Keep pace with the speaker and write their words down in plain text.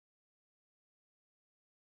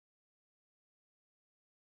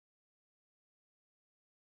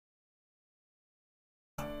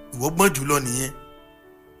ìwọ gbọ́n jùlọ nìyẹn.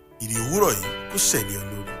 Ìrì òwúrọ̀ yìí kó ṣẹlẹ̀ ọ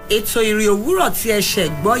lórí. Ètò ìrì òwúrọ̀ tí ẹ ṣẹ̀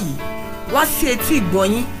gbọ́ yìí wá sí etí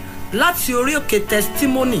ìgbọ́yín láti orí òkè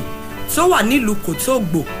testimony tó wà nílùú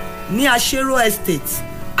Kòtógbò ní Aṣérò Estate,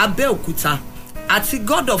 Abẹ́òkúta, àti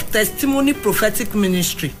God of Testimony Prophetic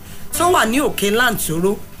Ministry tó wà ní òkè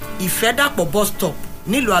Lantoro, Ìfẹ́dàpọ̀ bus stop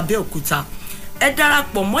nílùú Abẹ́òkúta. Ẹ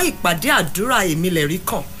darapọ̀ mọ́ ìpàdé àdúrà èmi lẹ̀rí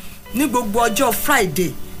kan ní gbogbo ọjọ́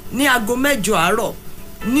Friday ní aago 7 àárọ̀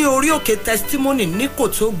ní orí òkè testimony ní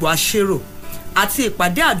Kòtógbò Aṣérò, àti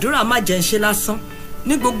ìpàdé àdúrà májẹ̀ńṣe lásán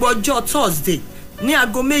ní gbogbo ọjọ́ Thursday ní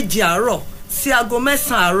aago 7 àárọ̀ sí aago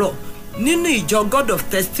 9 àárọ̀ nínú ìjọ God of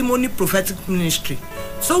Testimony Prophetic Ministry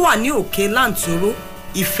tó wà ní òkè Lantoro,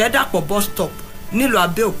 Ìfẹ́dàpọ̀ bus stop nílùú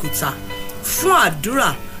Abẹ́òkúta. Fún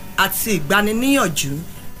àdúrà àti ìgbaniníyànjú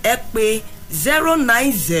ẹ pè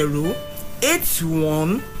 090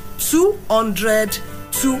 81 200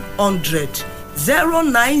 200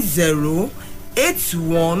 090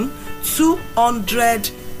 81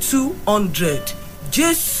 200 200.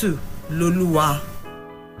 Jésù lolúwa.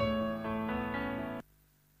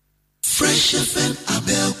 Fresh FM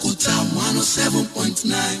Abẹ́òkúta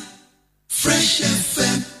 107.9. Fresh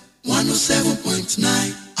FM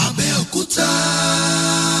 107.9 Abẹ́òkúta.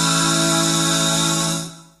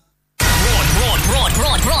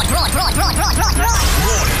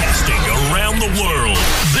 Broadcasting around the world.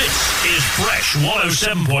 This is Fresh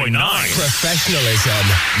 107.9. Professionalism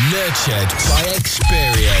nurtured by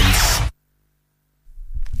experience.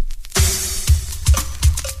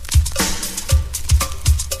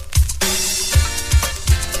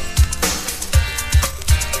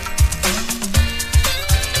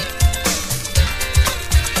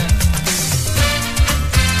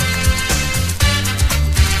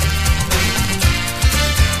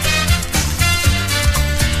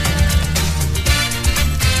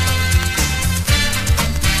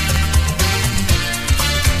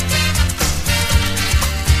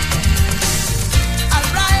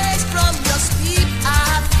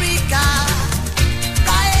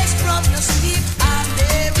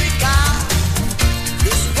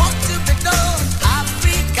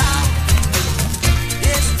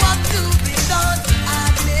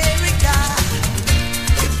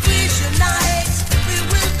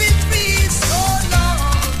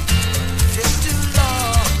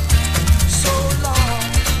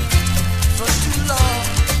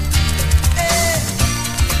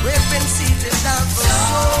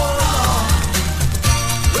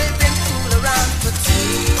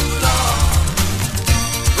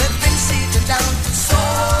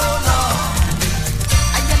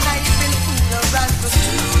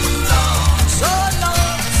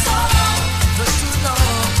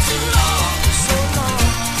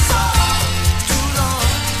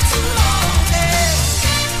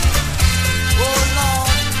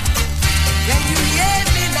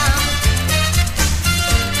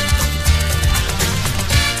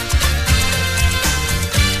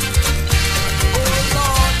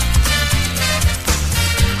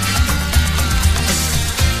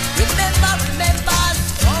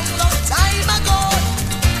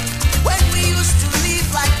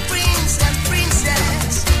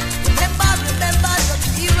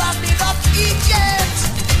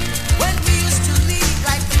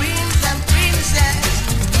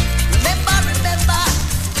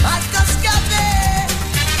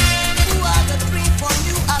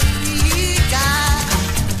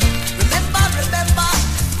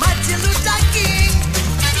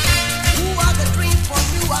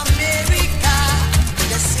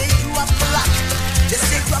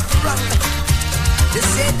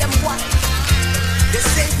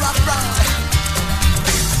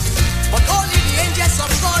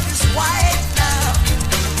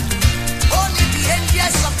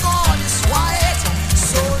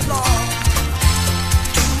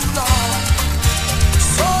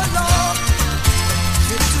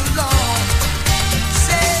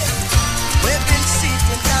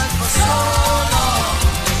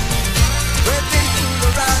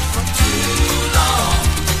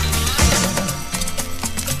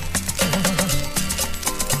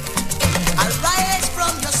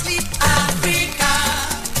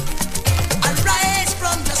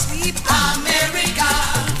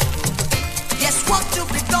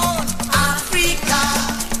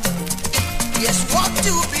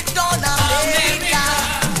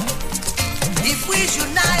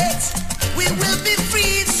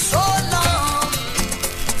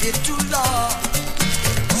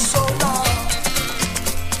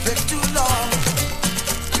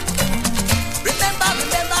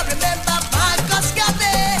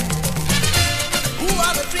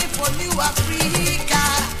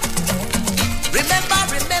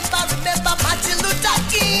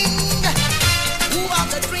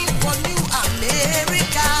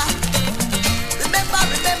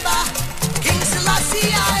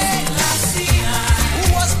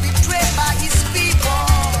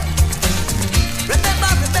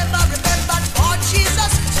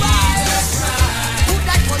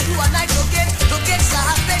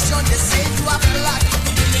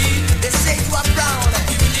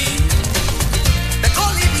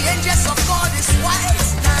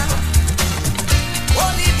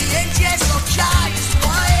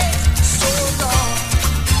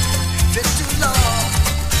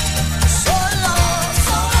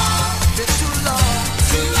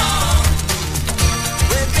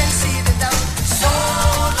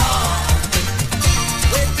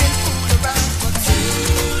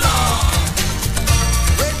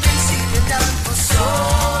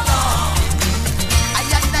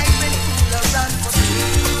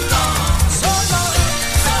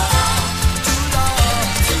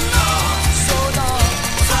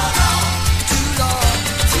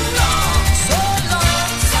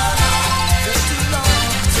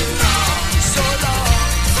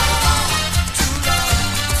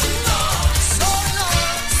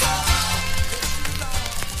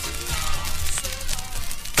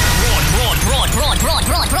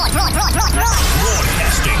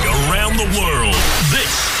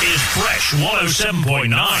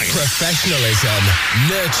 107.9. Professionalism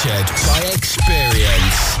nurtured by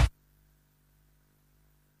experience.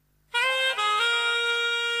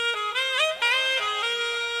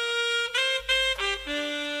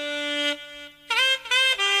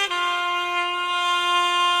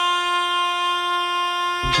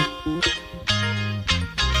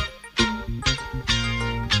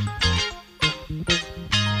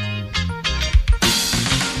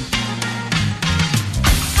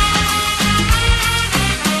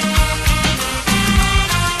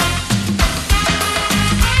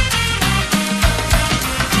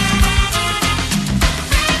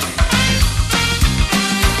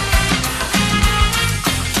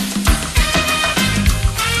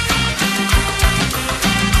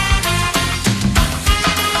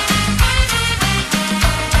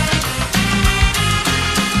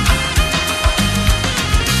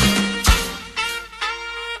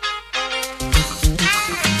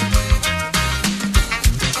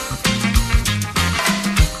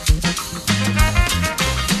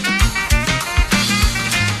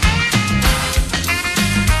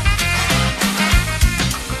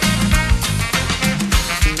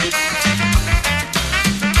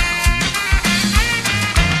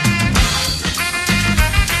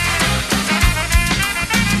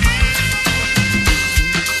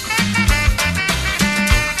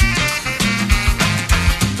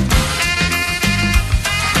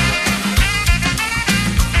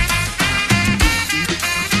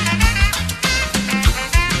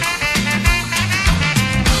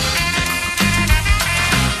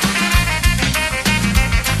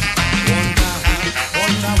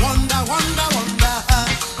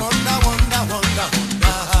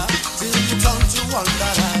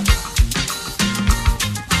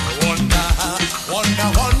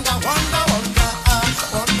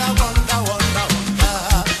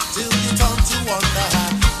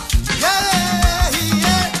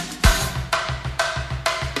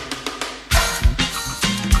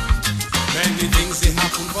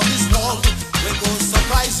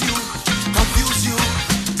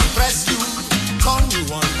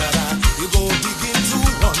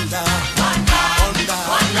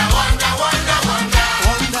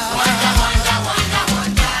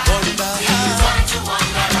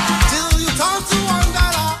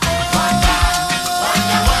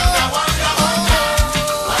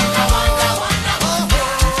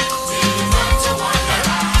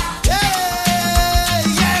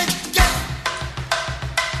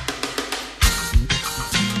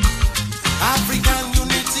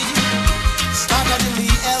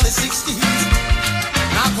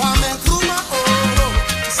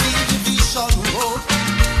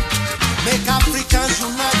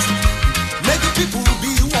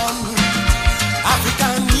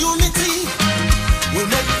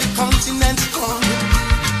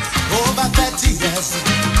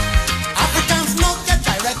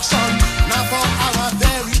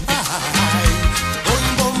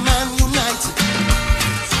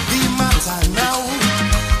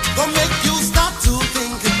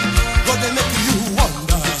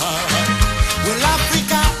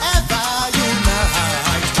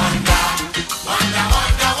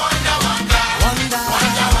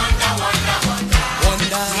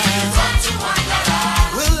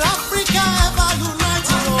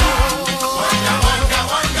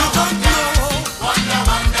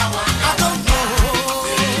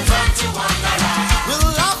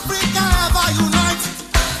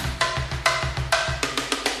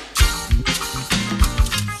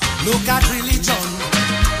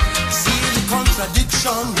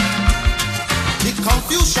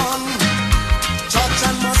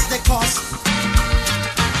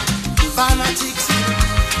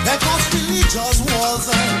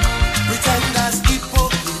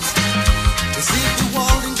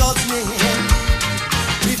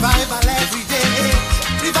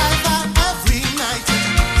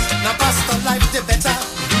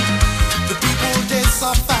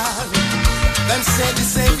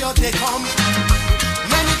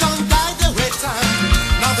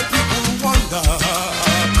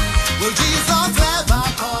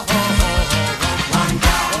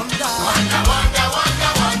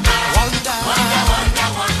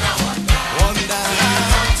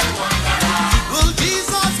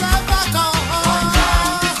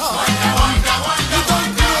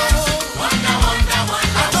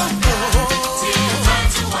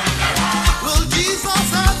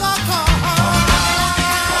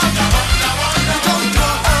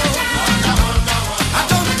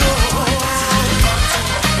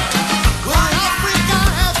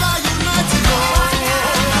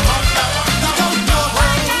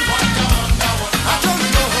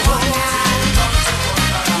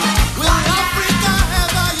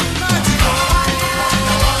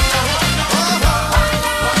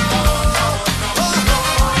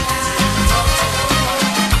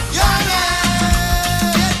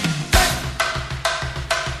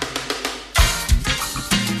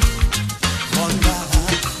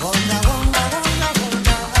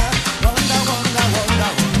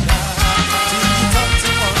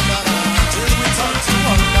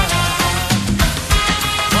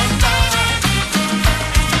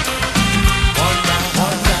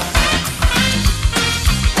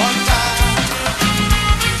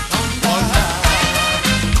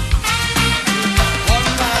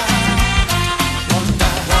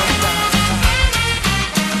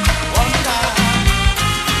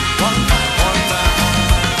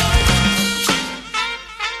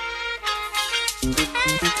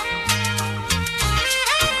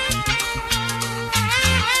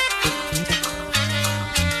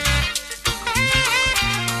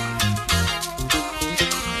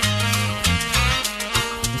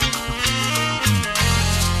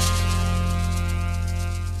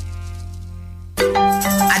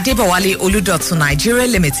 Adibawale Oludotun Nigeria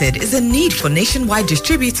Limited is a need for nationwide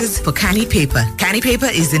distributors for Canny Paper. Canny Paper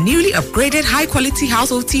is the newly upgraded high-quality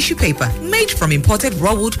household tissue paper made from imported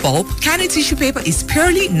raw wood pulp. Canny tissue paper is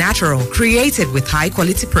purely natural, created with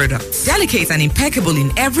high-quality products. Delicate and impeccable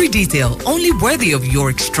in every detail, only worthy of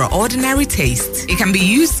your extraordinary taste. It can be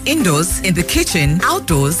used indoors, in the kitchen,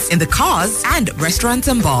 outdoors, in the cars, and restaurants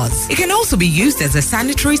and bars. It can also be used as a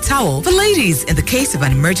sanitary towel for ladies in the case of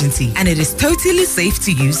an emergency, and it is totally safe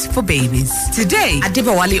to use for babies. Today,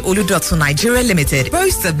 Adibawale Oludotun Nigeria Limited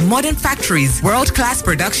boasts of modern factories, world-class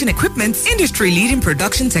production equipment, industry-leading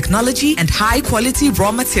production technology, and high-quality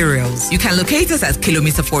raw materials. You can locate us at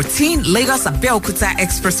Kilometer 14, Lagos Abeokuta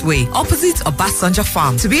Expressway, opposite Obasanjo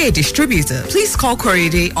Farm. To be a distributor, please call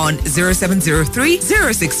Korede on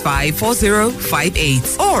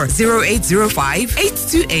 0703-065-4058 or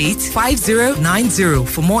 0805-828-5090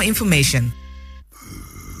 for more information.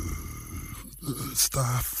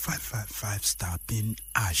 Star 555 star pin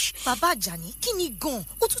hash. Bàbá Àjàní, kí ni gan?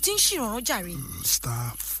 Ó tún ti ń ṣìrànràn jàre.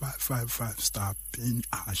 Star 555 star pin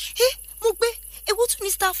hash. Mo gbé ewo tún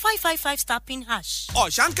ní star 555 star pin hash.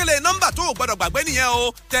 Ọ̀ṣánkélé nọ́mbà tó o gbọ́dọ̀ gbàgbé nìyẹn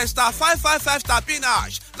o. Tẹ star 555 star pin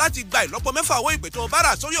hash láti gba ìlọ́po mẹ́fà owó ìpè tó o bá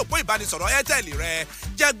rà sórí òpó ìbánisọ̀rọ̀ Airtel rẹ.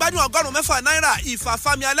 Jẹ gbádùn $100 náírà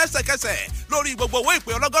ìfàfàmì alẹ́sẹ̀kẹsẹ̀ lórí gbogbo owó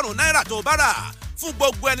ìpè $100 náírà tó o bá rà. Fún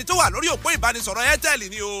gbogbo ẹni tó wà lórí òpó ìbánisọ̀rọ̀ Airtel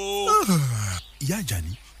ni o. Ìyá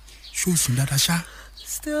Àjàní, ṣó sùn dáadáa ṣá?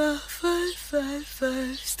 Star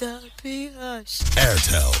 555 star pin hash.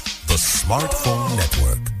 Airtel, the smartphone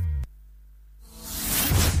network.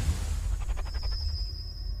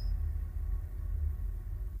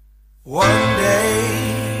 One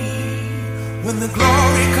day, when the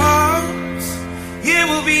glory comes, it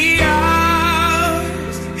will be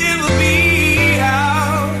ours, it will be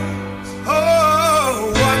ours.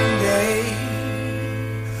 Oh, one day,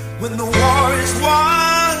 when the war is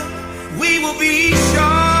won, we will be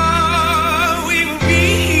sure, we will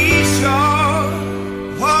be sure.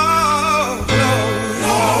 Oh,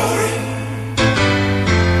 glory,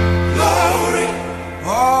 glory,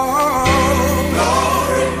 oh,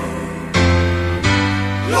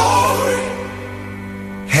 glory.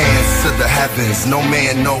 Hands to the heavens, no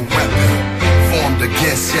man, no weapon formed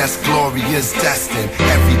against, yes, glory is destined.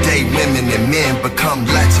 Everyday women and men become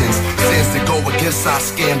legends. Sins that go against our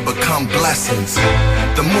skin become blessings.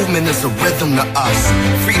 The movement is a rhythm to us.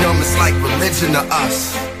 Freedom is like religion to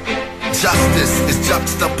us. Justice is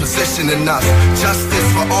juxtapositioning us. Justice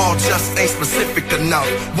for all just ain't specific enough.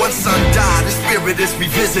 One son died, his spirit is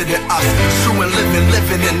revisiting us. True and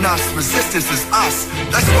living in us. Resistance is us.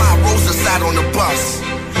 That's why Rosa sat on the bus.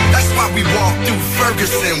 That's why we walk through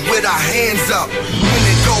Ferguson with our hands up. When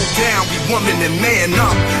it go down, we woman and man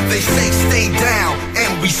up. They say stay down,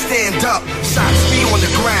 and we stand up. Shots be on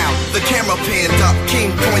the ground, the camera panned up.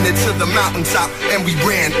 King pointed to the mountaintop, and we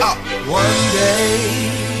ran up. One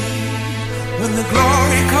day, when the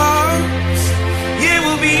glory comes, it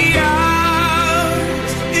will be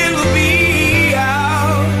ours, it will be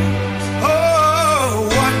ours.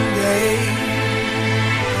 Oh, one day,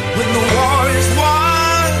 when the war is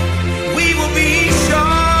won, we will be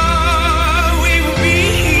sure, we will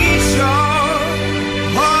be sure.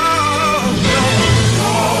 Oh,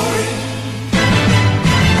 glory,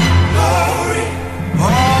 glory, oh,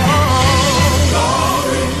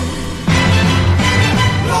 glory,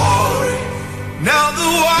 glory. Now the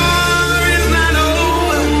war is not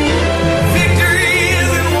over, victory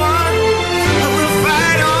isn't won, but we'll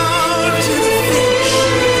fight on to the finish.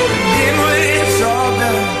 Then when it's all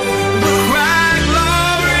done, we'll cry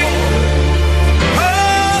glory,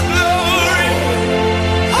 oh glory,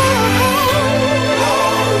 oh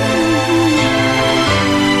glory.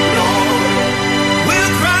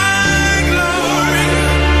 We'll cry glory,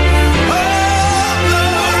 oh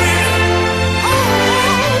glory,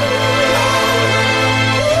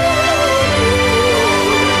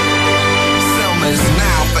 Selma is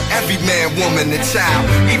now for every man, woman, and child.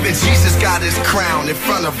 Even Jesus got his crown in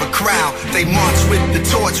front of a crowd. They march with the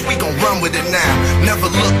torch, we gon' run with it now. Never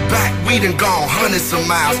look back, we done gone hundreds of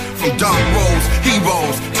miles. From dark roads,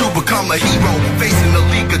 heroes, to become a hero. Facing the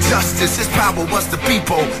League of Justice, his power was the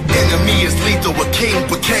people. Enemy is lethal, a king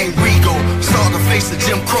became regal. Saw the face of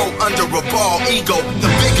Jim Crow under a bald ego. The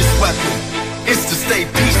biggest weapon is to stay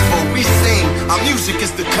peaceful. We sing, our music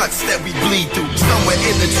is the cuts that we bleed through. Somewhere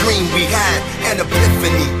in the dream we had an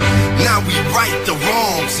epiphany. Now we right the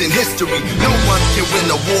wrongs in history. No one can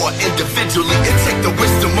win a war individually. It take the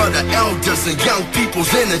wisdom of the elders and young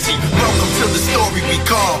people's energy. Welcome to the story we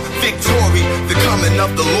call victory. The coming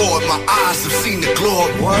of the Lord, my eyes have seen the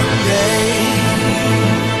glory. One day,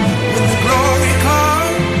 when the glory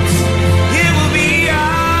comes, it will be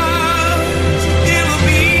ours.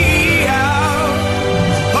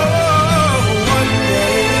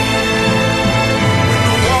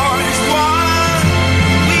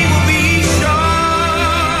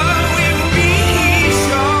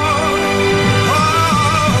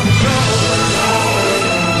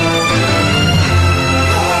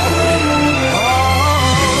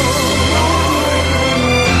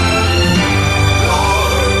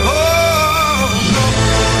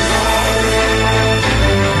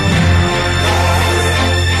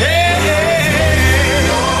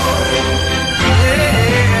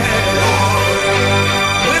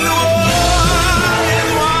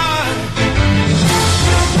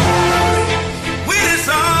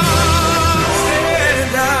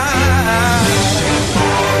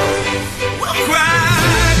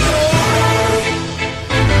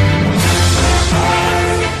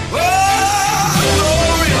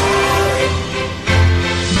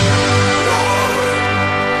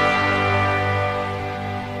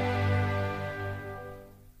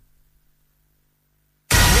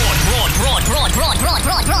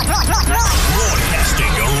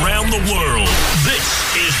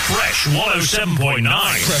 Fresh 107.9.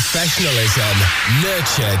 Professionalism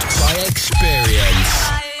nurtured by experience.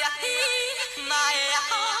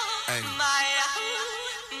 Hey.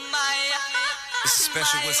 This is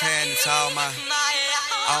special what's happening to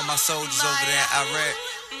all my soldiers over there in Iraq.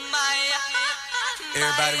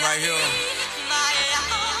 Everybody right here.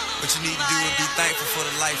 What you need to do is be thankful for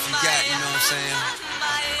the life you got, you know what I'm saying?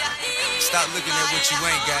 Stop looking at what you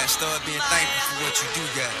ain't got, start being thankful for what you do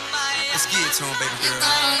got. Let's get it to him, baby girl.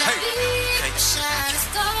 Hey, okay,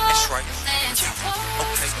 that's right.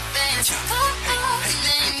 Okay,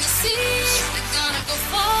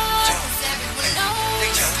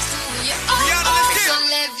 Rihanna, let's get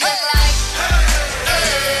it.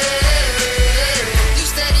 You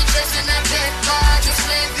steady dressing that bad bar, just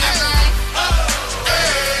live your life.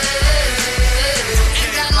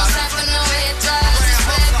 Ain't got no time for no head ties, just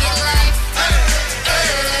live your life.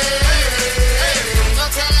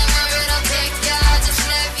 Don't tell them where it'll take ya, just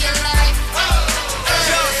live your life.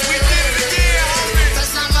 We did it again, homie.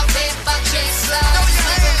 'Cause I'm a paper chaser, just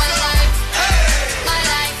living my life. My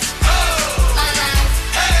life, my life,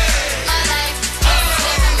 my life,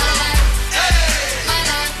 living my life. My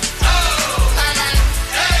life, my life,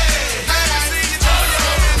 my life,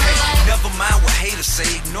 living my life. Never mind what haters say,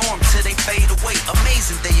 ignore them till they fade away.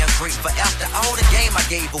 Amazing they ungrateful after all the game I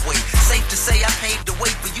gave away. Safe to say I paved the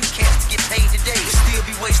way for you cats to get paid today. Would still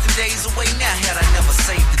be wasting days away now had I never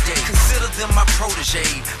saved the day. Consider them my protege,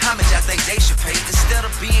 homage I think they should pay. Instead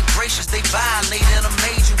of being gracious, they violate in a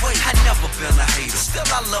major way. I never been a hater, still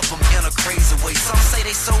I love them in a crazy way. Some say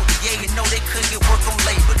they sold the yay and know they couldn't get work on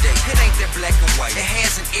Labor Day. It ain't that black and white, it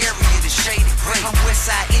has an area that's shaded gray. I'm west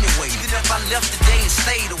side anyway, even if I left today and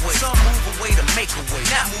stayed away. Some move away to make a way,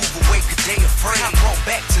 not move away cause they afraid. I brought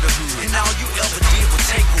back to the hood, and all you ever did was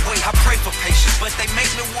take away. I pray for patience, but they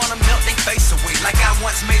make me wanna melt they face away. Like I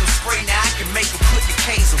once made them spray, now I can make them put the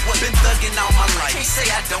K's away. Been thugging all my life, can't say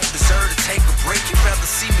I don't deserve to take a break. You'd rather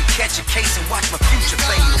see me catch a case and watch my future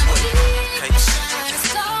fade away. Case,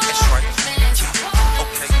 that's right.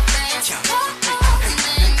 Okay.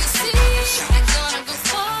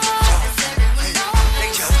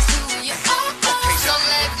 So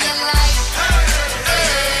live your life.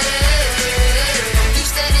 You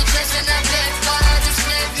steady dressing that bad bar, just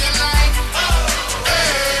live your life.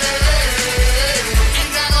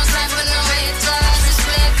 Ain't got no time for no head ties, just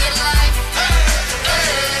live your life.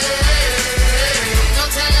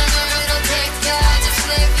 Don't tell them where it'll take ya, just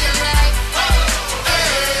live your life.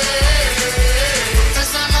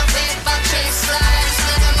 'Cause I'm a paper chaser, just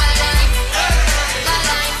living my life. My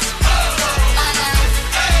life, my life,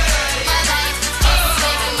 my life,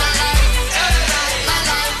 living my life. My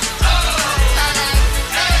life, my life,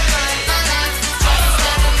 my life,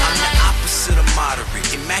 living my I'm the life. opposite of moderate,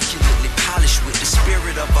 immaculately polished with the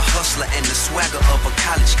spirit of a hustler and the swagger of a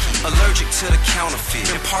college kid. Allergic to the counterfeit,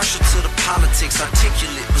 impartial to the politics,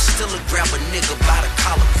 articulate, but still a grab a nigga by the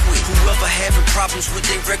collar quick. Whoever having problems with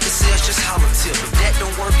their record sales, just holler tip. If that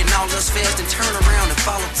don't work and all else fails, then turn around and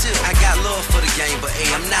follow tip. I got love for the game, but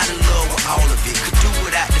hey, I'm not in love with all of it. Could do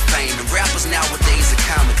without the fame. The rappers nowadays are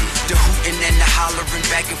comedy. The hooting and the hollering,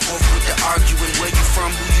 back and forth with the arguing. Where you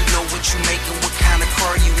from, who you know, what you making, what kind of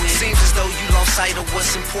car you in. Seems as though you lost sight of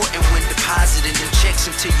what's important when depositing them checks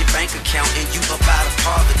into your bank account and you up out of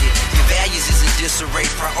poverty. Your values is in disarray,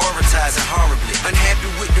 prioritizing horribly. Unhappy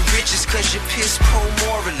with the riches cause you're piss poor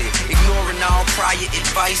morally. Ignoring all prior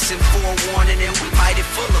advice and forewarning, and we mighty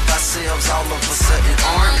full of ourselves all of a sudden,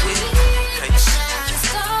 aren't we? Okay.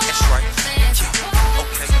 That's right.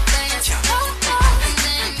 Okay.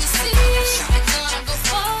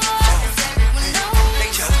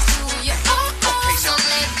 So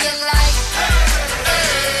live your life.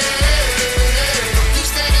 You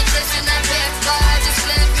steady dressing that bad bar, just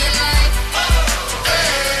live your life.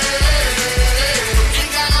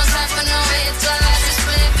 Ain't got no time for no head ties, just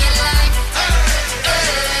live your life.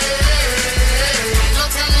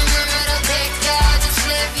 Don't tell them where it'll take ya, just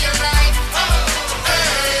live your life.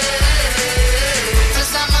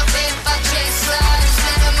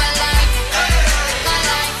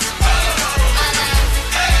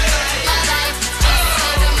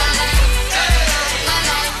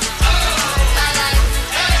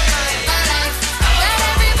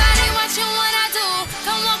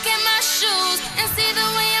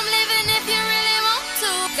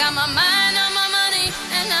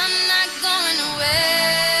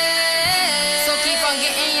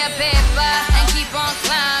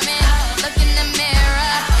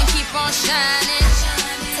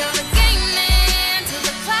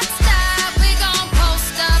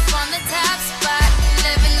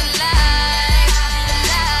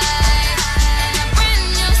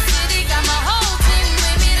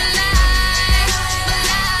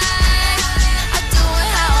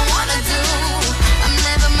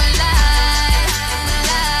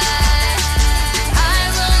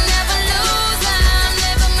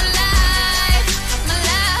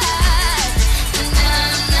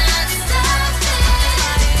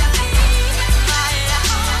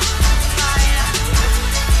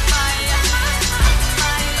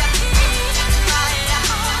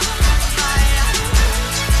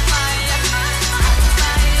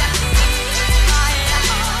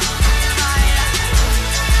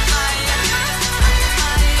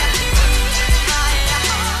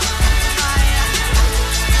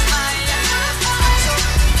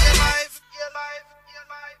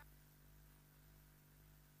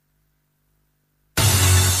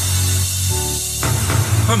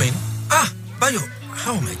 Come in. Bayo,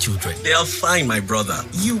 how are my children? They are fine, my brother.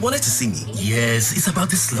 You wanted to see me? Yes, it's about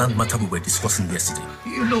this land matter we were discussing yesterday.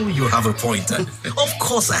 You know you have a point. Of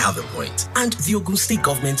course I have a point. And the Ogun State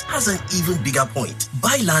government has an even bigger point.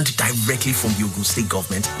 Buy land directly from the Ogun State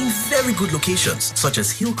government in very good locations, such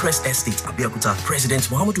as Hillcrest Estate, Abeokuta, President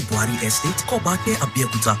Muhammadu Buhari Estate, Kobake,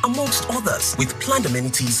 Abeokuta, amongst others, with planned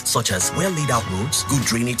amenities such as well-laid-out roads, good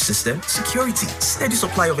drainage system, security, steady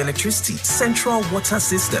supply of electricity, central water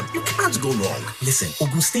system. You can't go wrong. Listen,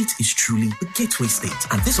 Ogun State is truly the gateway state,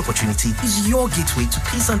 and this opportunity is your gateway to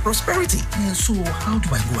peace and prosperity. So how do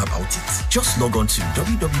I go about it? Just log on to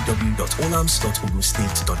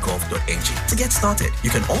www.olams.ogunstate.gov.ng to get started. You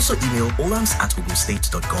can also email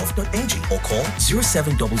olams@ogunstate.gov.ng or call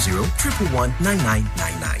 0700 111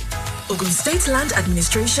 9999. Ogun State Land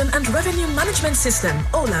Administration and Revenue Management System,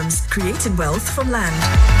 OLAMS, creating wealth from land.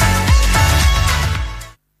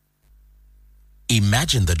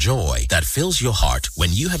 Imagine the joy that fills your heart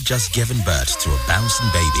when you have just given birth to a bouncing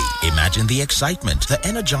baby. Imagine the excitement that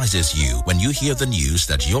energizes you when you hear the news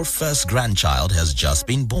that your first grandchild has just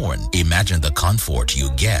been born. Imagine the comfort you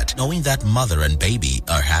get knowing that mother and baby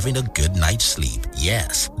are having a good night's sleep.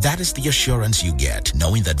 Yes, that is the assurance you get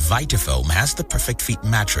knowing that Vitafoam has the perfect fit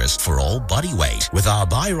mattress for all body weight. With our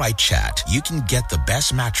Buy Right chat, you can get the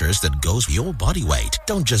best mattress that goes with your body weight.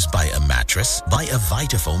 Don't just buy a mattress, buy a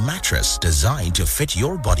Vitafoam mattress designed to fit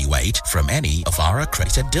your body weight from any of our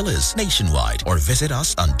accredited dealers nationwide, or visit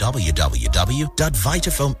us on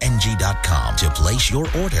www.vitafoamng.com to place your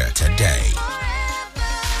order today.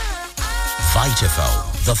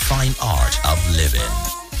 Vitafoam, the fine art of living.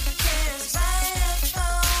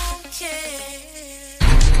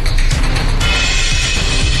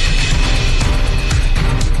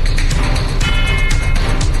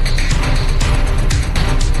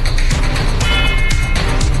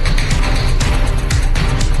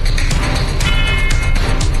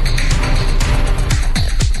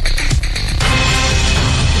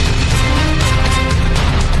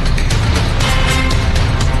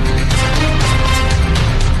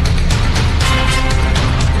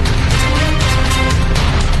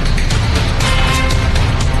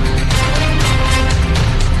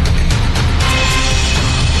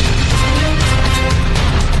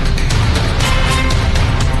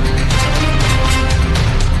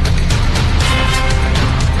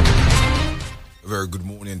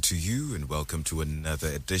 Welcome to another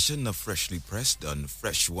edition of Freshly Pressed on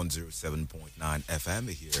Fresh 107.9 FM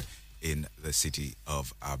here in the city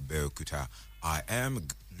of Abeokuta. I am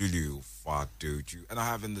Lulu Fatoju, and I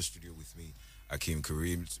have in the studio with me Akeem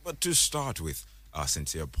Kareem. But to start with, our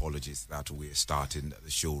sincere apologies that we're starting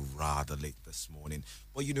the show rather late this morning.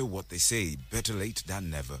 But you know what they say, better late than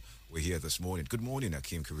never. We're here this morning. Good morning,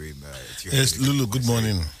 Akeem Kareem. Yes, Lulu, good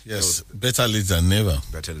morning. Yes, better late than never.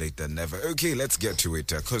 Better late than never. Okay, let's get to it,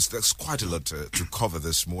 because there's quite a lot to cover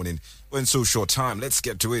this morning. We're in so short time. Let's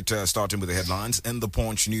get to it, starting with the headlines in the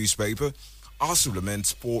Punch newspaper. ASUU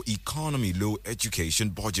laments poor economy, low education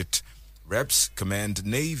budget. Reps commend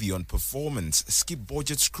Navy on performance, skip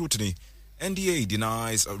budget scrutiny. NDA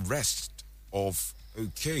denies arrest of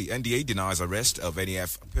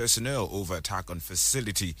NEF personnel over attack on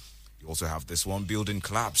facility. You also have this one, building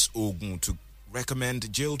collapse, Ogun to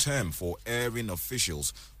recommend jail term for erring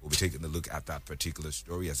officials. We'll be taking a look at that particular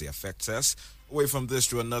story as it affects us. Away from this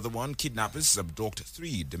to another one, kidnappers abduct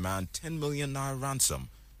 3, demand 10 million naira ransom.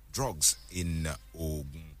 Drugs in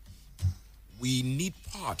Ogun. We need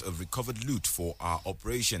part of recovered loot for our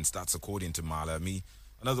operations. That's according to Malami.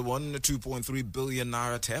 Another one, 2.3 billion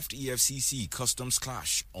naira theft, EFCC customs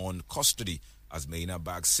clash on custody as Maina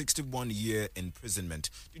bags 61-year imprisonment.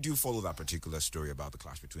 Did you follow that particular story about the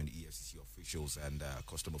clash between the EFCC officials and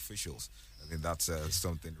custom officials? I mean, that's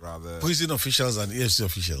something rather... Prison officials and EFCC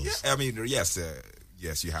officials. Yeah, I mean, yes,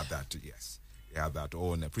 you have that, yes. You have that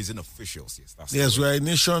on prison officials, yes. Yes, we are a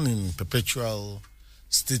nation in perpetual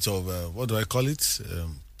state of, what do I call it?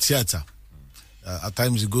 Theater. At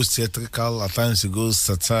times it goes theatrical, at times it goes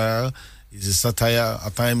satire. It's a satire,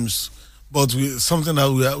 at times... But something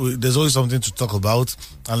that there's always something to talk about,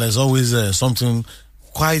 and there's always something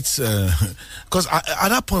quite... Because at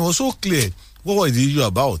that point, it was so clear what was the issue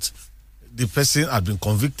about. The person had been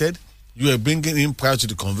convicted. You were bringing him prior to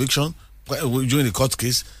the conviction, during the court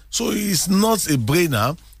case. So it's not a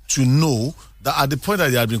brainer to know that at the point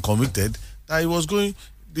that he had been convicted, that he was going...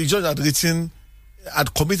 The judge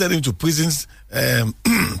had committed him to prisons,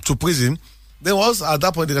 to prison. There was, at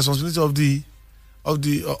that point, the responsibility of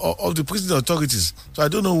the prison authorities. So I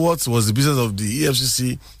don't know what was the business of the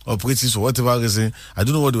EFCC operatives for whatever reason. I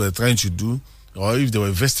don't know what they were trying to do, or if they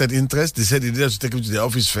were vested interest. They said they needed to take him to the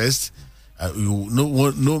office first.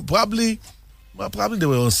 Probably they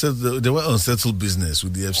were unsettled. They were unsettled business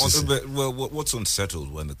with the FCC. Well, what's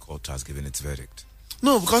unsettled when the court has given its verdict?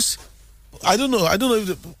 No, because I don't know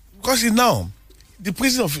if because now the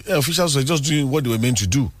prison officials were just doing what they were meant to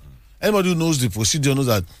do. Anybody who knows the procedure knows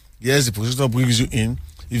that yes, the prosecutor brings you in.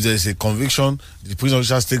 If there is a conviction, the prison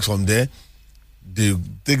officials take from there. They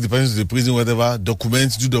take the person to the prison, whatever, do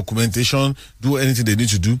documentation, do anything they need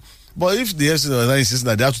to do. But if the FCC insists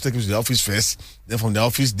that they have to take him to the office first, then from the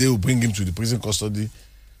office they will bring him to the prison custody.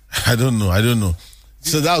 I don't know.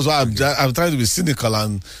 So that's why I'm trying to be cynical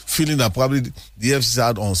and feeling that probably the FCC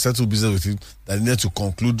had unsettled business with him that they need to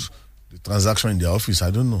conclude the transaction in their office. I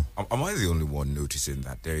don't know. Am I the only one noticing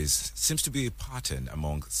that there seems to be a pattern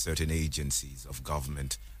among certain agencies of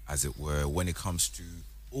government, as it were, when it comes to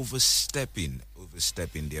overstepping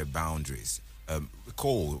their boundaries?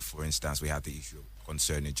 Recall, for instance, we had the issue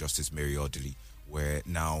concerning Justice Mary Odili, where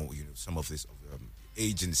now some of these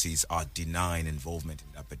agencies are denying involvement in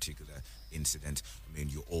that particular incident. I mean,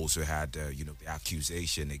 you also had the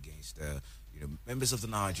accusation against members of the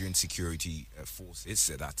Nigerian security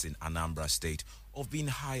forces, that's in Anambra State, of being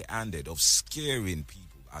high-handed, of scaring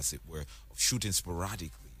people, as it were, of shooting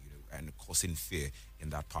sporadically, and causing fear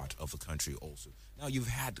in that part of the country also. Now, you've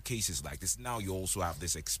had cases like this. Now you also have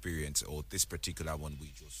this experience, or this particular one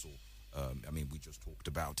we just saw. We just talked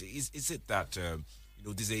about. Is it that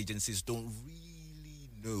these agencies don't really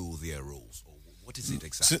know their roles, or what is it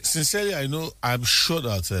exactly? Sincerely, I'm sure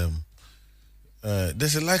that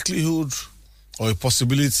there's a likelihood or a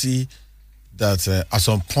possibility that at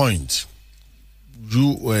some point,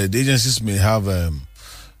 the agencies may have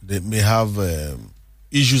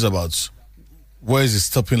issues about where is the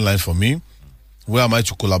stopping line for me, where am I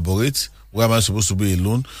to collaborate, where am I supposed to be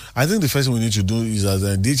alone. I think the first thing we need to do is that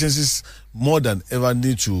the agencies more than ever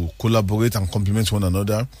need to collaborate and complement one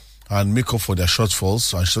another and make up for their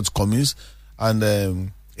shortfalls and shortcomings. And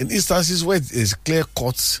in instances where it is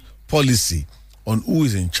clear-cut policy on who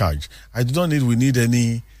is in charge, I do not need. We need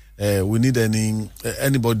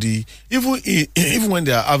anybody. Even when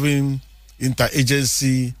they are having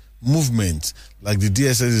interagency movement, like the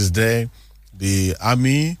DSS is there, the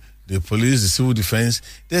army, the police, the civil defense,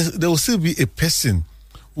 there will still be a person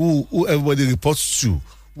who everybody reports to,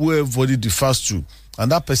 who everybody defers to,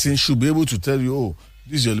 and that person should be able to tell you, oh,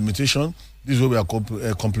 this is your limitation, this is where we are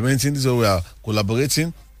complementing, this is where we are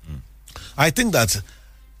collaborating. I think that,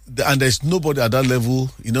 and there's nobody at that level,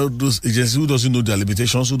 those agencies who doesn't know their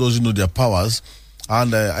limitations, who doesn't know their powers,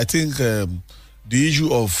 and I think the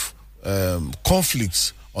issue of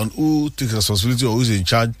conflicts on who takes responsibility or who is in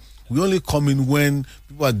charge, we only come in when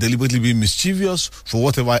people are deliberately being mischievous for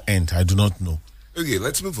whatever end. I do not know. Okay,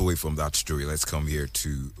 let's move away from that story. Let's come here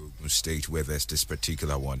to Ogun State, where there's this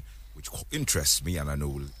particular one which interests me and I know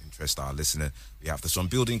will interest our listener. We have the Sun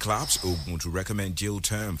Building Collapse, Ogun to recommend jail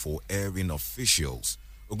term for erring officials.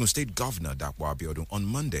 Ogun State Governor Dapo Abiodun on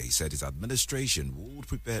Monday said his administration would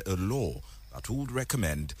prepare a law that would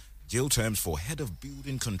recommend jail terms for head of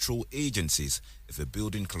building control agencies if a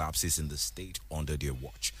building collapses in the state under their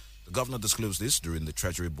watch. The governor disclosed this during the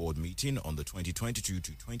Treasury Board meeting on the 2022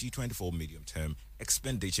 to 2024 medium-term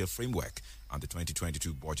expenditure framework and the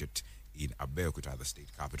 2022 budget in Abeokuta, the state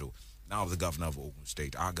capital. Now the governor of Ogun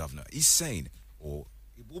State, our governor, is saying, or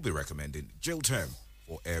he will be recommending, jail term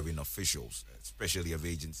for erring officials, especially of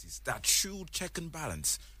agencies that should check and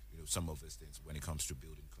balance, some of these things when it comes to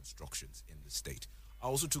building constructions in the state. I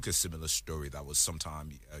also took a similar story that was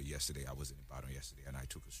sometime yesterday. I was in Ibadan yesterday, and I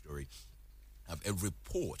took a story of a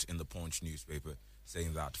report in the Punch newspaper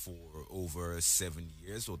saying that for over 7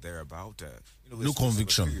 years or thereabout, no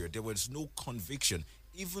conviction. There was no conviction,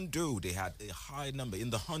 even though they had a high number in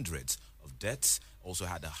the hundreds of deaths, also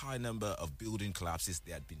had a high number of building collapses.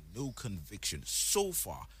 There had been no conviction so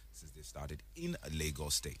far since they started in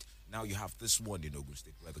Lagos State. Now you have this one in Ogun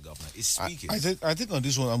State where the governor is speaking. I think on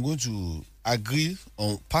this one I'm going to agree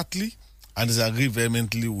on partly and disagree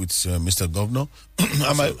vehemently with Mr. Governor.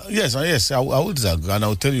 Yes, I will disagree, and I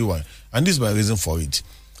will tell you why. And this is my reason for it.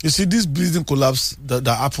 You see, this building collapse that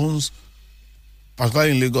happens,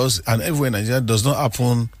 particularly in Lagos and everywhere in Nigeria, does not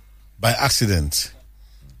happen by accident.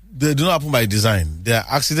 They do not happen by design. There are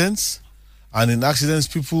accidents, and in accidents,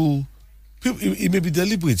 people it may be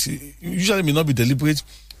deliberate. Usually, it may not be deliberate.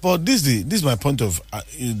 But this is my point of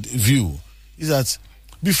view, is that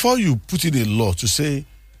before you put in a law to say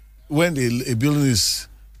when a building is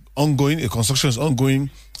ongoing, a construction is ongoing,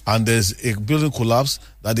 and there's a building collapse,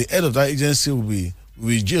 that the head of that agency will be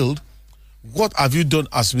jailed, what have you done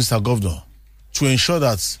as Mr. Governor to ensure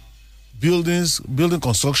that building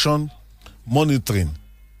construction, monitoring,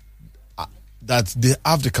 that they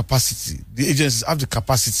have the capacity, the agencies have the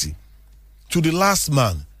capacity to the last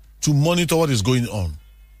man to monitor what is going on.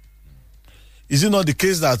 Is it not the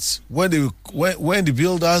case that when the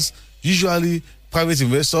builders, usually private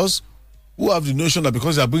investors, who have the notion that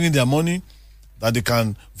because they are bringing their money, that they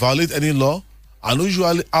can violate any law, and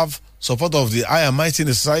usually have support of the high and mighty in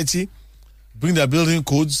the society, bring their building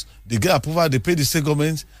codes, they get approval, they pay the state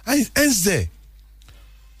government, and it ends there.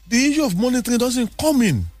 The issue of monitoring doesn't come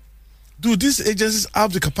in. Do these agencies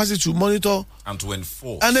have the capacity to monitor and to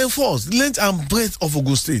enforce? And enforce the length and breadth of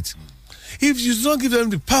Ogun State. If you do not give them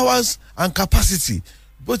the powers and capacity,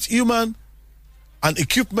 both human and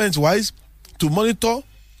equipment-wise, to monitor,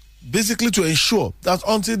 basically to ensure that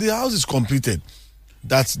until the house is completed,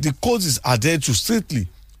 that the codes is adhered to strictly.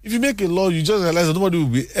 If you make a law, you just realize that nobody will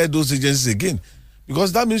be at those agencies again,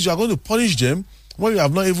 because that means you are going to punish them when you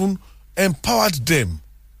have not even empowered them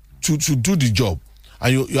to do the job,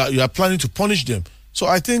 and you are planning to punish them. So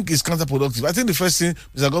I think it's counterproductive. I think the first thing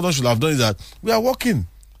Mr. Gordon should have done is that we are working.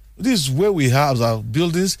 This is where we have our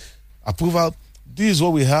buildings, approval. This is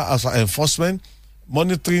what we have as our enforcement,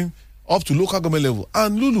 monitoring, up to local government level.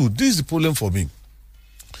 And Lulu, this is the problem for me.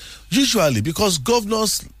 Usually, because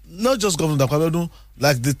governors, not just Governor Dakwabenu,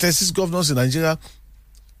 like the 36 governors in Nigeria,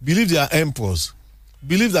 believe they are emperors,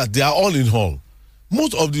 believe that they are all in all.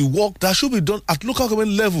 Most of the work that should be done at local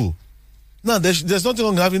government level. Now, there's nothing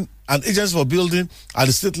wrong with having an agency for building at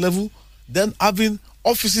the state level, then having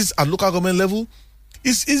offices at local government level.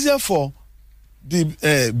 It's easier for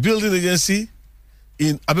the building agency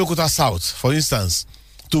in Abeokuta South, for instance,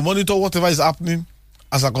 to monitor whatever is happening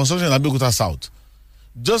as a construction in Abeokuta South.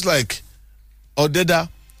 Just like Odeda,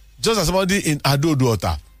 just as somebody in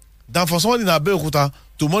Ado-Oduota, than for somebody in Abeokuta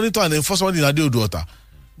to monitor and enforce somebody in Ado-Oduota.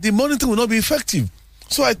 The monitoring will not be effective.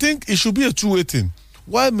 So I think it should be a two-way thing.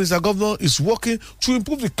 While Mr. Governor is working to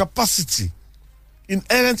improve the capacity,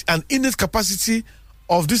 inherent and innate capacity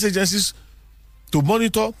of these agencies to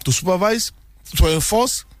monitor, to supervise, to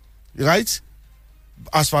enforce, right?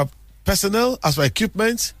 As for personnel, as for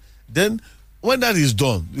equipment, then when that is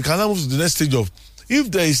done, we can now move to the next stage of,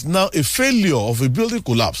 if there is now a failure of a building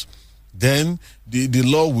collapse, then the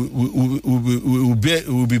law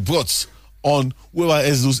will be brought on whoever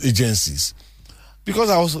has those agencies.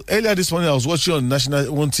 Because earlier this morning I was watching on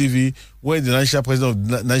National One TV when the national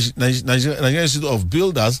president of Nigerian Institute of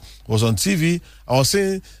Builders was on TV. I was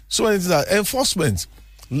saying so many things that enforcement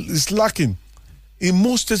is lacking in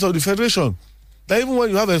most states of the federation. That even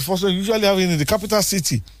when you have enforcement, you usually have it in the capital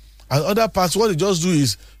city and other parts. What they just do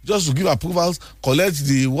is just to give approvals, collect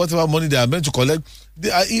the whatever money they are meant to collect.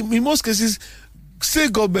 They are, in most cases,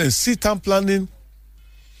 state government see town planning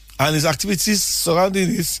and its activities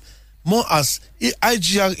surrounding it more as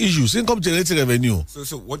IGR issues, income generating revenue.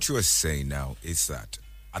 So what you are saying now is that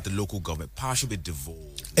at the local government, power should be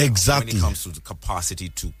devolved. Exactly. When it comes to the capacity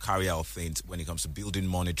to carry out things, when it comes to building,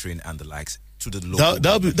 monitoring, and the likes, to the local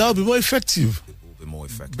that'll be more effective. It will be more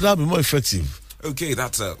effective. That'll be more effective. Okay,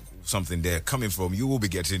 that's something there coming from you. Will be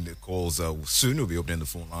getting the calls soon. We'll be opening the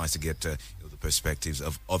phone lines to get the perspectives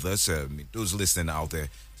of others. Those listening out there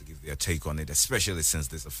to give their take on it, especially since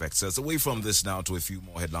this affects us. Away from this now to a few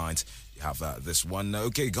more headlines. You have this one.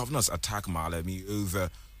 Okay, governors attack Malami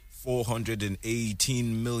over $418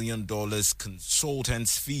 million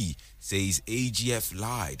consultant's fee, says AGF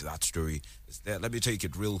lied. That story is there. Let me take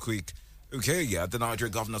it real quick. Okay, the Nigeria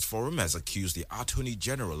Governors Forum has accused the Attorney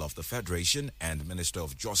General of the Federation and Minister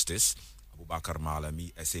of Justice, Abubakar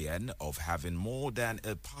Malami SAN, of having more than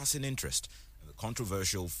a passing interest in the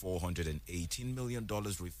controversial $418 million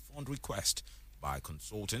refund request by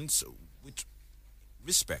consultants with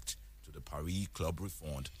respect to the Paris Club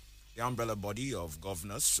refund. The umbrella body of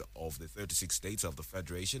governors of the 36 states of the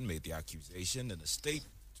Federation made the accusation in a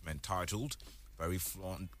statement titled Paris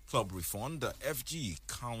Club Refund. The FG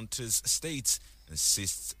counters states,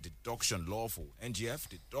 insists deduction lawful. NGF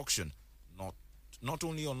deduction not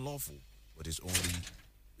only unlawful, but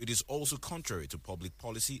it is also contrary to public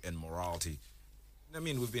policy and morality. I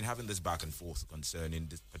mean, we've been having this back and forth concerning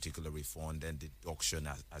this particular refund and deduction,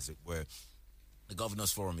 as it were. The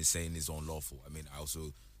Governors Forum is saying it's unlawful. I mean, I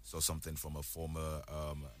also saw something from a former,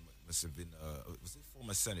 must have been, was it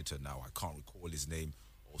former senator now? I can't recall his name.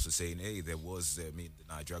 Also saying, hey, there was, the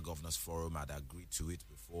Nigeria Governors Forum had agreed to it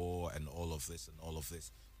before and all of this.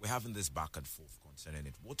 We're having this back and forth concerning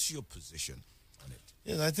it. What's your position on it?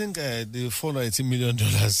 Yes, I think the $418 million,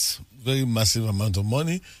 very massive amount of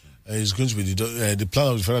money, is going to be the plan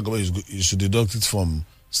of the federal government is to deduct it from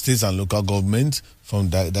states and local government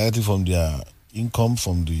directly from their income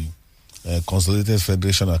from the consolidated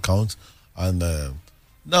federation account, and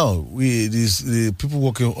Now, the people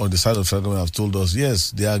working on the side of federal government have told us,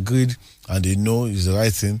 yes, they agreed and they know it's the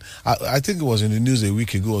right thing. I think it was in the news a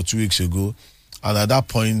week ago or 2 weeks ago, and at that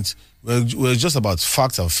point, we're just about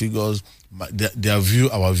facts and figures. Their view,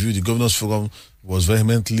 our view, the Governors Forum was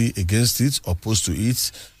vehemently against it, opposed to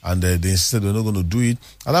it, and they insisted they're not going to do it.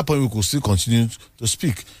 At that point, we could still continue to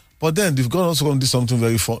speak. But then the Governors Forum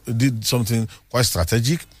did something quite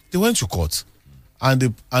strategic. They went to court. And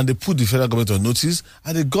they put the federal government on notice,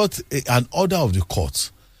 and they got an order of the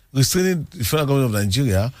court restraining the federal government of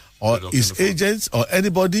Nigeria or its agents or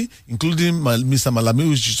anybody, including Mr. Malami,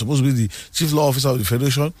 which is supposed to be the chief law officer of the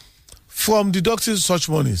federation, from deducting such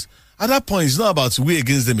monies. At that point, it's not about we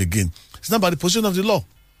against them again. It's not about the position of the law.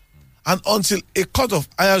 And until a court of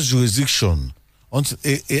higher jurisdiction, until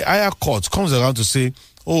a higher court comes around to say,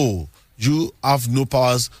 oh, you have no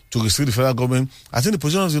powers to restrict the federal government, I think the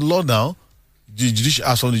position of the law now,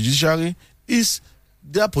 as from the judiciary, is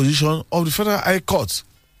their position of the Federal High Court.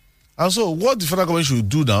 And so what the federal government should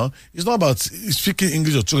do now is not about speaking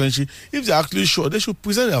English or Turanchi. If they're actually sure, they should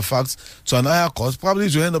present their facts to an higher court, probably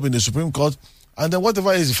to end up in the Supreme Court, and then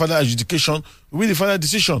whatever is the final adjudication will be the final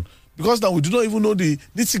decision. Because now we do not even know the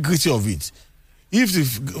nitty-gritty of it. If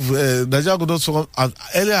the Nigerian Governors Forum have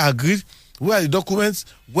earlier agreed, where are the documents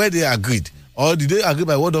where they agreed? Or did they agree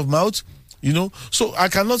by word of mouth? You know, so I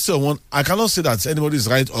cannot say that anybody is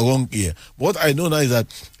right or wrong here. But what I know now is that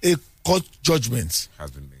a court judgment has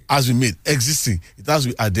been made, existing. It has to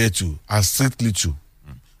be adhered to and strictly to.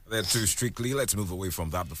 There too strictly. Let's move away from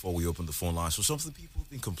that before we open the phone lines. So something people have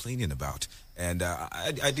been complaining about, and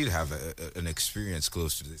I did have an experience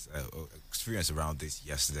close to this, experience around this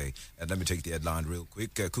yesterday. And let me take the headline real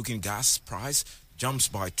quick. Cooking gas price jumps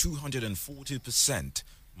by 240%.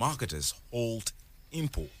 Marketers halt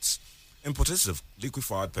imports. Importers of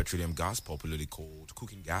liquefied petroleum gas, popularly called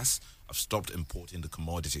cooking gas, have stopped importing the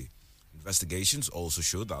commodity. Investigations also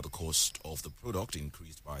showed that the cost of the product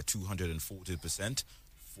increased by 240%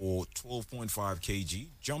 for 12.5 kg,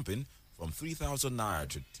 jumping from 3,000 naira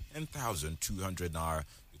to 10,200 naira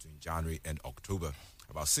between January and October.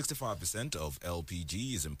 About 65% of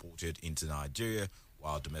LPG is imported into Nigeria,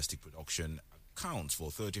 while domestic production accounts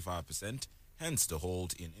for 35%. Hence, the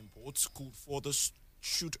hold in imports could further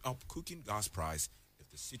shoot up cooking gas price if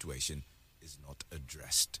the situation is not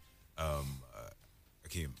addressed.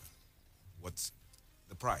 Akeem, what's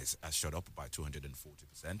the price has shot up by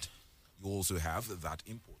 240%? You also have that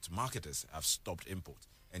imports marketers have stopped imports,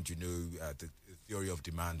 and you know the theory of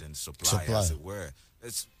demand and supply. As it were.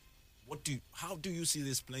 How do you see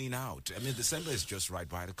this playing out? I mean, December is just right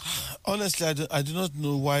by the corner. Honestly, I do not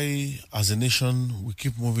know why, as a nation, we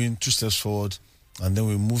keep moving 2 steps forward and then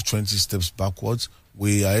we move 20 steps backwards.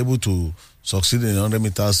 We are able to succeed in 100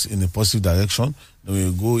 meters in a positive direction. Then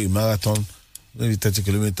we go a marathon, maybe 30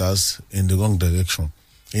 kilometers in the wrong direction.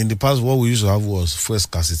 In the past, what we used to have was fuel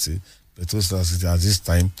scarcity, petrol scarcity. At this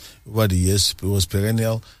time, over the years, it was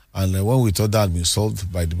perennial. And when we thought that had been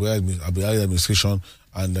solved by the Buhari administration,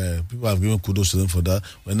 and people have given kudos to them for that,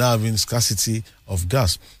 we're now having scarcity of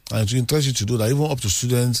gas. And to encourage you to do that, even up to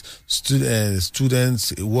students,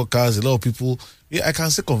 workers, a lot of people, I can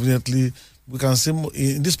say conveniently, we can say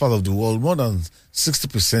in this part of the world, more than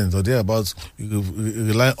 60% or thereabouts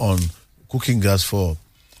rely on cooking gas for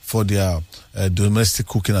their domestic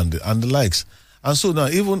cooking and the likes. And so now,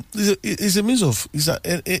 even it's a means of, it's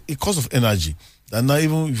a cost of energy. And now,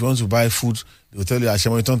 even if you want to buy food, they will tell you, "I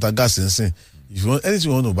turn to gas and say." If you want anything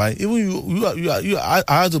you want to buy, even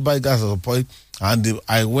I had to buy gas at a point, and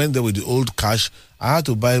I went there with the old cash. I had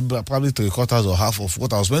to buy probably 3/4 or half of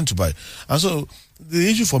what I was meant to buy. And so the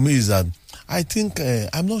issue for me is that I think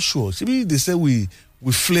I'm not sure. Maybe they say we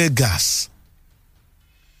flare gas.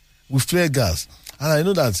 We flare gas, and I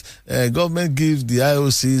know that government gives the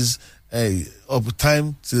IOCs up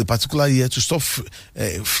time to a particular year to stop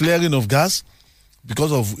flaring of gas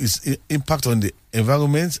because of its impact on the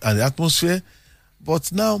environment and the atmosphere.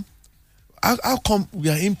 But now, how come we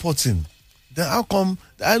are importing? Then how come,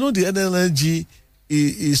 I know the NLNG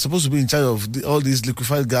is supposed to be in charge of all these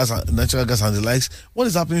liquefied gas, natural gas and the likes. What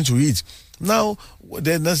is happening to it? Now,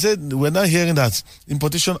 then they said we're now hearing that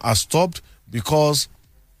importation has stopped because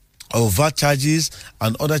of VAT charges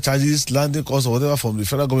and other charges, landing costs or whatever from the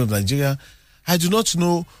federal government of Nigeria. I do not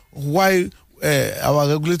know why our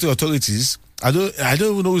regulatory authorities, I don't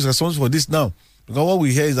even know who is responsible for this now. Because what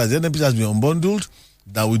we hear is that the NNPC has been unbundled,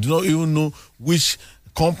 that we do not even know which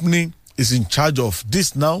company is in charge of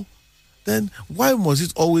this now. Then why must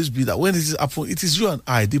it always be that when it is happening, it is you and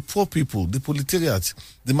I, the poor people, the proletariat,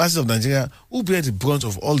 the masses of Nigeria, who bear the brunt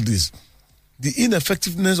of all this? the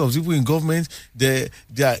ineffectiveness of people in government, their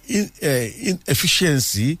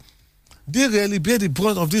inefficiency, they really bear the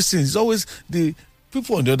brunt of these things. It's always the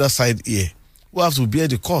people on the other side here who have to bear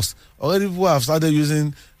the cost. Already people have started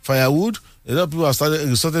using firewood. A lot of people have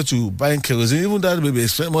resorted to buying kerosene. Even that may be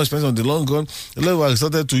more expensive on the long run. A lot of people have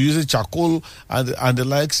resorted to using charcoal and the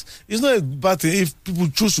likes. It's not a bad thing if people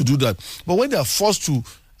choose to do that. But when they are forced to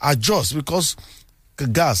adjust because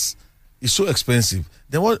gas is so expensive,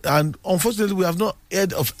 then and unfortunately we have not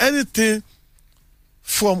heard of anything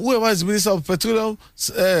from whoever is the Minister of Petroleum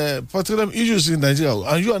issues in Nigeria.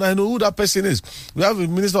 And you and I know who that person is. We have a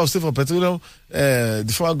Minister of State for Petroleum,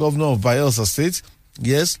 the former governor of Bayelsa State,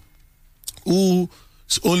 yes, whose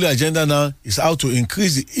only agenda now is how to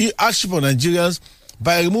increase the hardship on Nigerians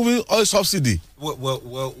by removing oil subsidy.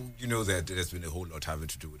 Well, you know that there's been a whole lot having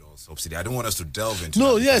to do with oil subsidy. I don't want us to delve into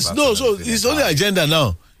so it's only agenda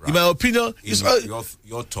now. Right. In my opinion,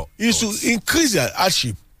 your talk is to increase their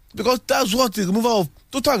hardship. Because that's what the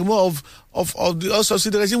total removal of the oil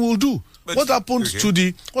subsidy regime will do. But what happened to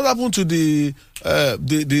the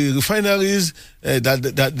refineries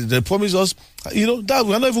that they promised us? You know, that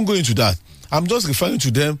we're not even going to that. I'm just referring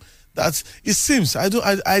to them that it seems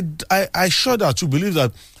I shudder to believe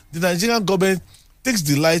that the Nigerian government takes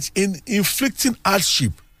delight in inflicting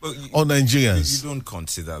hardship on Nigerians. You don't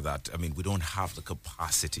consider that. I mean, we don't have the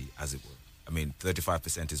capacity, as it were. I mean,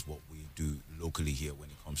 35% is what we do locally here when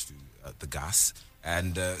it comes to the gas.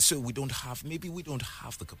 And so we don't have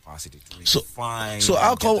the capacity to refine. So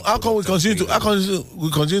how come we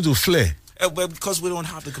continue to flare? Well, because we don't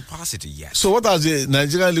have the capacity yet. So what has the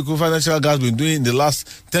Nigerian liquefied natural gas been doing in the last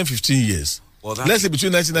 10-15 years? Well, let's say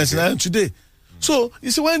between 1999 and today. So you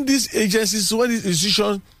see, when these agencies, when these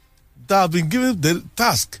institutions that have been given the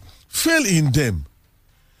task fail in them,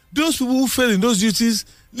 those people who fail in those duties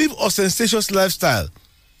live ostentatious lifestyle.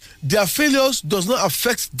 Their failures does not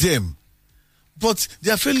affect them, but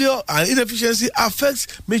their failure and inefficiency affects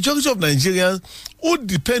majority of Nigerians who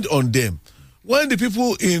depend on them. When the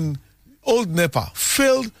people in old NEPA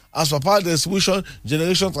failed as per power distribution,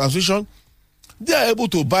 generation, transmission, they are able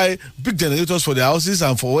to buy big generators for their houses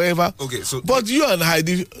and for wherever. Okay, so but you and I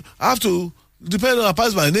have to depend on our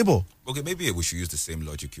past by neighbor. Okay, maybe we should use the same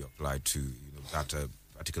logic you applied to that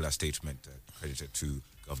particular statement credited to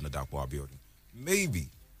Governor Dapo Abiodun. Maybe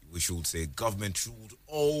we should say government should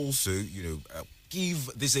also, give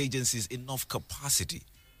these agencies enough capacity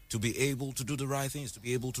to be able to do the right things, to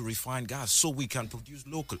be able to refine gas, so we can produce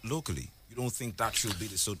locally. You don't think that should be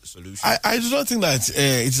the solution? I do not think that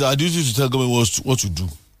it's our duty to tell government what to do.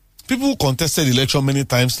 People contested election many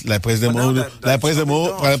times, like President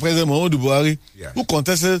Muhammadu Buhari, who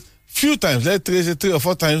contested few times, let's say 3 or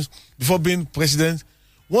 4 times before being president.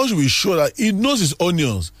 Once we show that he knows his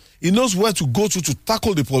onions, he knows where to go to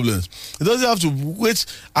tackle the problems. He doesn't have to wait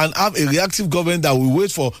and have a reactive government that will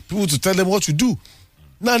wait for people to tell them what to do.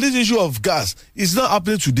 Now, this issue of gas is not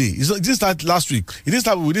happening today. It didn't start last week. It didn't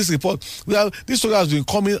start with this report. This story has been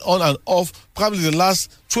coming on and off probably the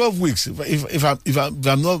last 12 weeks, if I'm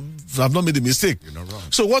not made a mistake. You're not wrong.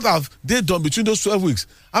 So what have they done between those 12 weeks?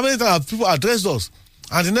 How many times have people addressed us?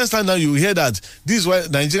 And the next time now you hear that this is why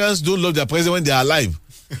Nigerians don't love their president when they are alive.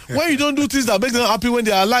 When you don't do things that make them happy when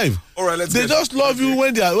they are alive. All right, they just love you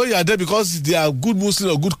when you are there because they are good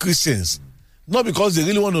Muslims or good Christians. Not because they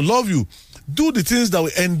really want to love you. Do the things that will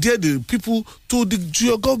endear the people to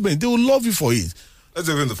your government. They will love you for it. Let's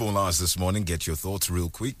open the phone lines this morning. Get your thoughts real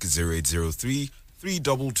quick.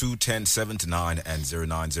 0803-322-1079 and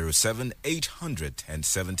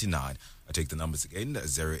 0907-800-1079. I take the numbers again.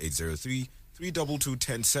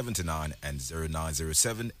 0803-322-1079 and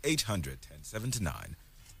 0907-800-1079.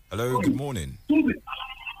 Hello, good morning.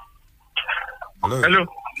 Hello.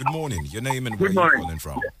 Good morning. Your name and where you're calling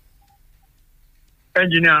from?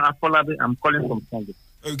 Engineer Afolabi, I'm calling from Congo.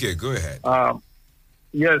 Okay, go ahead.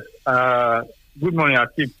 Yes, good morning,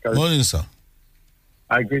 Akib. Morning, sir.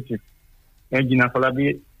 I greet you. Engineer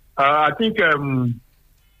Afolabi. I think,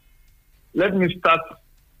 let me start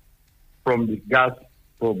from the gas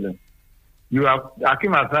problem.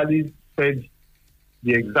 Akim has already said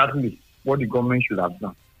exactly what the government should have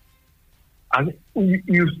done. And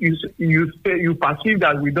you perceive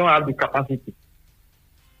that we don't have the capacity.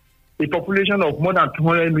 A population of more than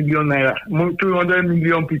 200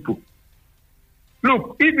 million people.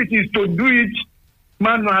 Look, if it is to do it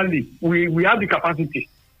manually, we have the capacity.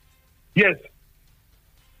 Yes.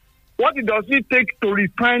 What does it take to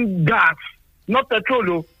refine gas, not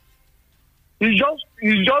petrol? It's just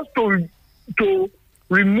to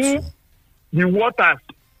remove the waters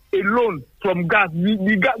alone from gas.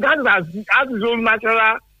 The gas has its own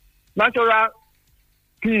natural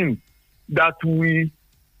thing that we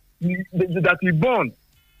burn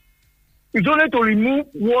is only to remove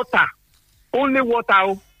water, only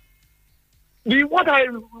water. What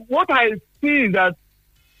I see is that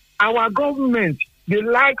our government, they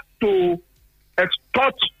like to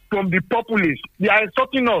extort from the populace. They are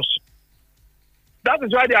extorting us. That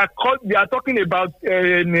is why they are talking about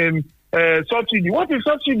subsidy. What is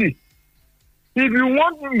subsidy? If you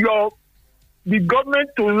want the government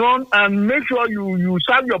to run and make sure you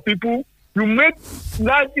serve your people, you make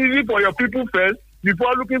life easy for your people first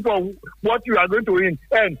before looking for what you are going to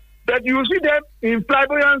earn. But you see them in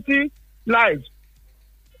flamboyancy lives.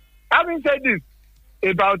 Having said this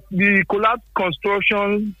about the collapse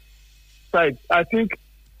construction site, I think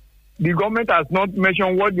the government has not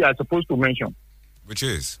mentioned what they are supposed to mention. Which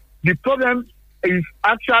is? The problem is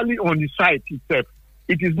actually on the site itself.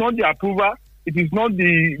 It is not the approval. It is not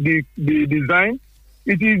the design.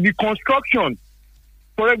 It is the construction.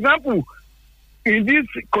 For example, in this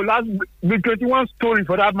collapse, the 21 story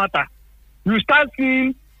for that matter, you start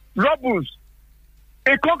seeing rubbles.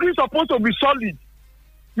 A concrete is supposed to be solid.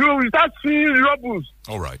 You start seeing rubbles.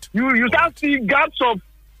 All right. You start seeing gaps of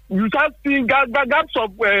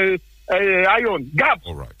iron gaps.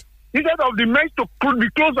 All right. Instead of the mesh to be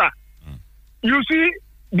closer, you see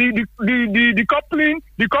the coupling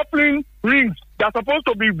rings that are supposed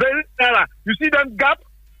to be very narrow. You see them gap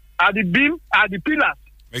at the beam, at the pillars.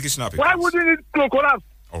 Make it snappy. Why wouldn't it collapse?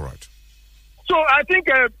 All right. So I think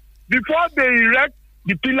before they erect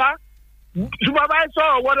the pillar, supervisor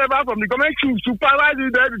or whatever from the government should supervise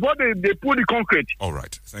it there before they put the concrete. All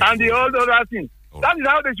right. And the other thing. That is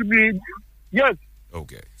how they should be. Yes.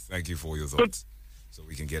 Okay. Thank you for your thoughts. So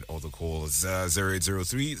we can get all the calls.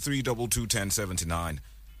 0803-322-1079.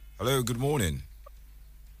 Hello, good morning.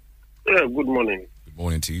 Yeah, good morning. Good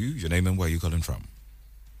morning to you. Your name and where you calling from?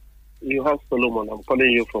 You have Solomon. I'm calling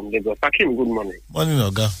you from Lagos. Hakim, good morning. Morning,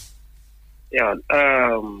 Oga. Yeah,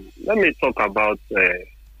 let me talk about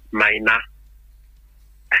Maina.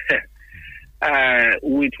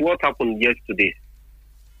 With what happened yesterday,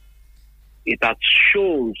 it has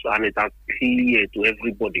shown and it has clear to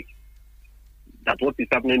everybody that what is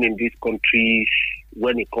happening in this country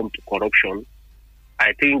when it comes to corruption,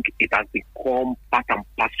 I think it has become part and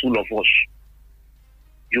parcel of us.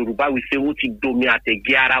 Yoruba will say, "What you do me at a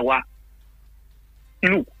giarawa."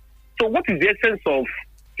 Look, so what is the essence of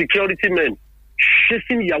security men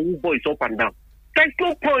chasing Yahoo boys up and down? There's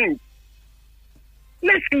no point.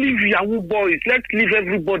 Let's leave Yahoo boys. Let's leave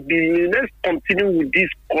everybody. Let's continue with this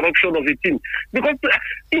corruption of a thing. Because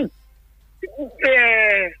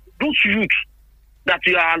those youth that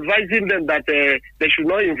you are advising them that they should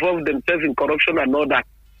not involve themselves in corruption and all that,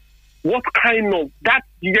 what kind of, that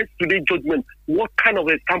yesterday judgment, what kind of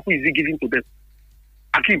example is he giving to them?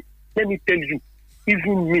 Akim, let me tell you,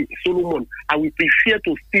 even me, Solomon, I will prefer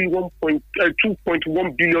to steal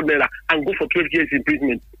 2.1 billion naira and go for 12 years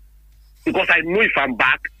imprisonment. Because I know if I'm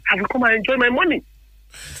back, I will come and enjoy my money.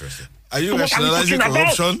 Interesting. Are you rationalizing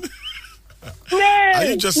corruption? No. Are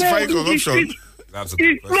you justifying corruption? That's a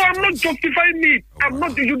no, I'm not justifying it. I'm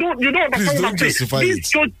not. You don't understand Please what don't I'm saying. justify it.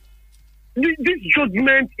 This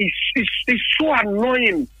judgment is so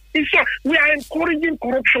annoying. We are encouraging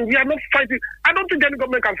corruption. We are not fighting. I don't think any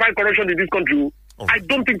government can fight corruption in this country. I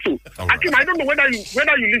don't think so. Akim, I don't know whether you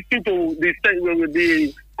listen to the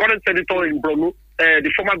current senator in Borno,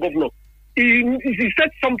 the former governor. He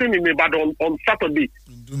said something in Ibadan on Saturday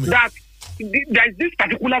that there is this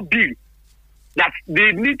particular bill that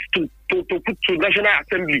they need to put to National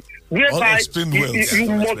Assembly, whereby you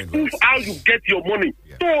must prove how you get your money.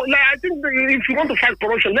 Yeah. So, I think if you want to fight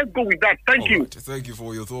corruption, let's go with that. Thank you. Right. Thank you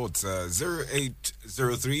for your thoughts.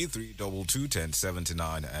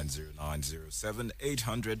 0803-322-1079 and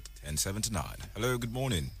 0907-800-1079. Hello, good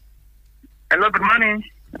morning. Hello, good morning.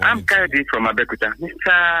 I'm Kadi from Abeokuta.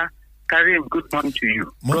 Mr. Karim, good morning to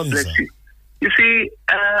you. Morning, God bless sir. you. You see,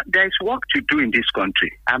 there is work to do in this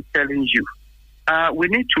country. I'm telling you. We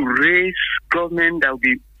need to raise government that will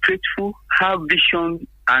be faithful, have vision,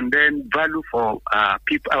 and then value for our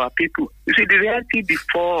people. You see, the reality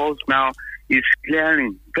before us now is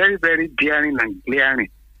glaring, very, very glaring and glaring.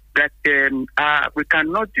 That we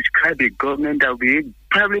cannot describe a government that will be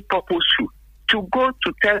probably purposeful. To go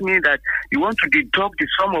to tell me that you want to deduct the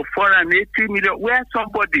sum of 480 million, where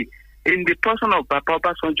somebody in the person of Papa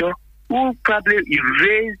Obasanjo who probably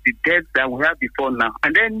erased the debt that we have before now,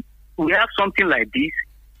 and then we have something like this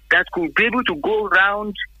that could be able to go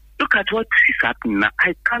around. Look at what is happening now.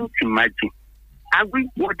 I can't imagine. Are we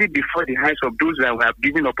worthy before the eyes of those that we have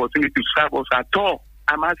given opportunity to serve us at all?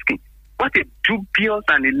 I'm asking. What a dubious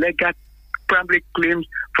and illegal probably claims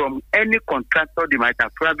from any contractor they might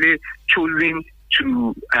have probably chosen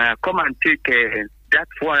to come and take that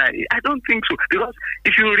for. I don't think so, because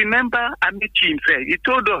if you remember Amici himself, he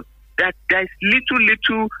told us that there is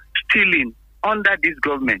little stealing under this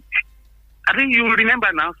government. I think you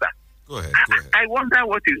remember now, sir. Go ahead. I wonder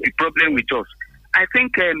what is the problem with us. I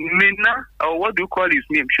think Mina, or what do you call his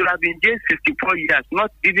name, should have been jailed 64 years,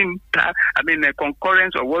 not even,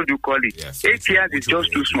 concurrence, or what do you call it. Yes, 8 years is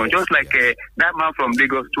just too small, just like that man from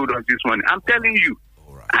Lagos told us this morning. I'm telling you.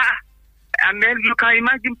 And then you can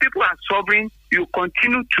imagine people are suffering. You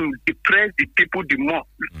continue to depress the people the more.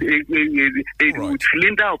 A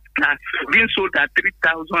cylinder of gas being sold at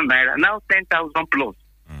 3,000 naira, now 10,000 plus.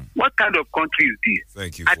 What kind of country is this?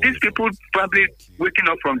 Thank you. Are these people probably waking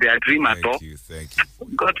up from their dream at all? Thank you.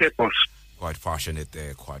 God help us. Quite passionate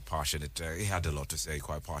there, quite passionate. He had a lot to say,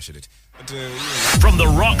 quite passionate. But, From the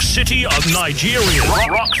rock city of Nigeria.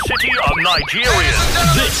 Rock city of Nigeria.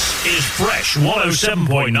 This is Fresh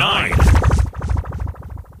 107.9.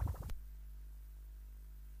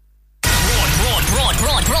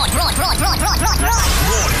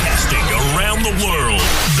 Broadcasting around the world.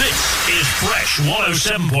 This is Fresh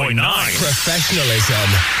 107.9. Professionalism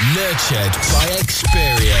nurtured by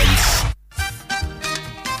experience.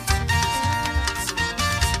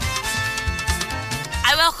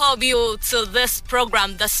 I welcome you to this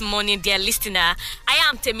program this morning, dear listener. I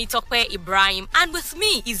am Temitope Ibrahim, and with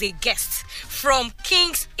me is a guest from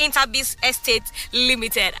King's Interbis Estate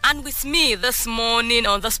Limited. And with me this morning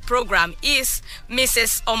on this program is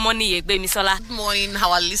Mrs. Omoni Egbemisola. Good morning,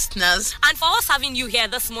 our listeners. And for us having you here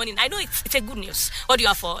this morning, I know it's a good news. What do you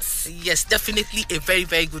have for us? Yes, definitely a very,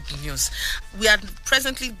 very good news. We are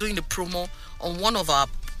presently doing the promo on one of our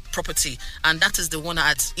property, and that is the one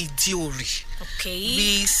at Idiori. Okay.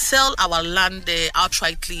 We sell our land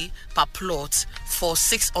outrightly per plot for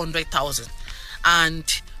 600,000,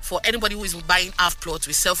 and for anybody who is buying half plots,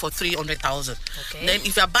 we sell for 300,000. Okay. Then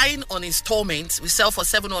if you are buying on installments, we sell for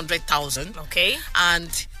 700,000. Okay.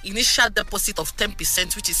 And initial deposit of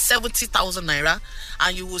 10%, which is 70,000 naira,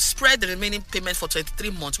 and you will spread the remaining payment for 23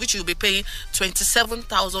 months, which you'll be paying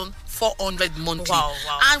 27,400 monthly. Wow.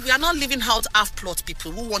 And we are not leaving out half plot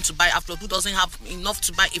people who want to buy half plot, who doesn't have enough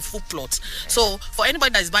to buy a full plot. Okay. So for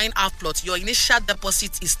anybody that is buying half plot, your initial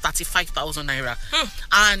deposit is 35,000 naira,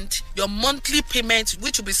 and your monthly payment,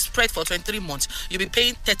 which will be spread for 23 months, you'll be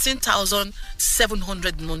paying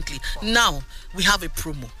 13,700 monthly. Wow. Now we have a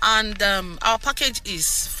promo, and our package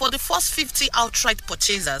is for the first 50 outright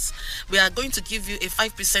purchasers, we are going to give you a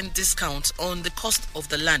 5% discount on the cost of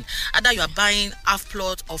the land, either you are buying half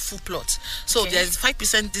plot or full plot. So there is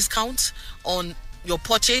 5% discount on your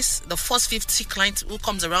purchase, the first 50 clients who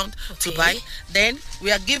comes around to buy. Then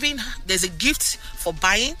we are giving, there's a gift for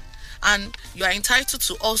buying, and you are entitled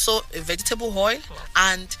to also a vegetable oil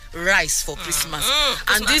and rice for Christmas.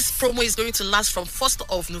 And this promo is going to last from 1st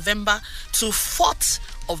of November to 4th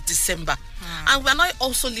of December. And we are not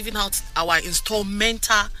also leaving out our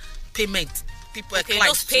installmental payment. People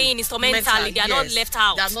those paying instrumentally, they are not left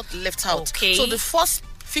out. They are not left out. Okay. So the first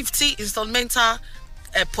 50 instrumental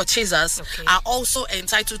purchasers are also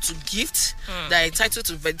entitled to gifts. They are entitled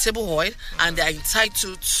to vegetable oil, and they are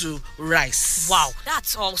entitled to rice. Wow,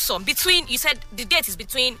 that's awesome. Between, you said the date is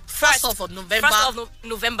between 1st of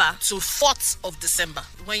November to 4th of December.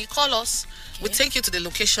 When you call us, we take you to the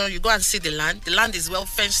location. You go and see the land. The land is well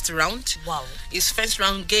fenced around. Wow. It's fenced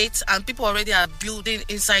around gates, and people already are building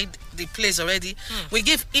inside the place already. We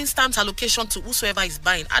give instant allocation to whosoever is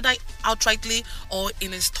buying, either outrightly or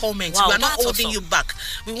in installments. Wow, we are not holding awesome. you back.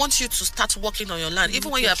 We want you to start working on your land.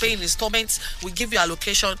 Even when you are paying installments, we give you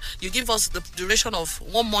allocation. You give us the duration of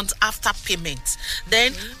 1 month after payment.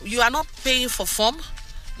 Then you are not paying for form.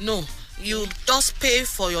 No, you just pay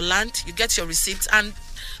for your land. You get your receipts, and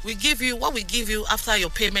we give you what we give you after your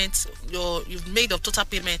payment. You've made your total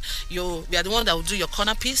payment. We are the one that will do your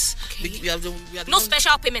corner piece. We are the no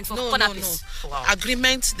special payment for corner piece. No. Wow.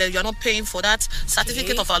 Agreement that you are not paying for that.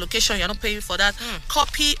 Certificate of allocation, you are not paying for that.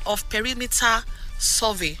 Copy of perimeter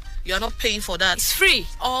survey, you are not paying for that. It's free.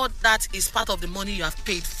 All that is part of the money you have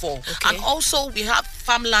paid for. And also we have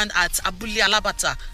farmland at Abuli Alabata.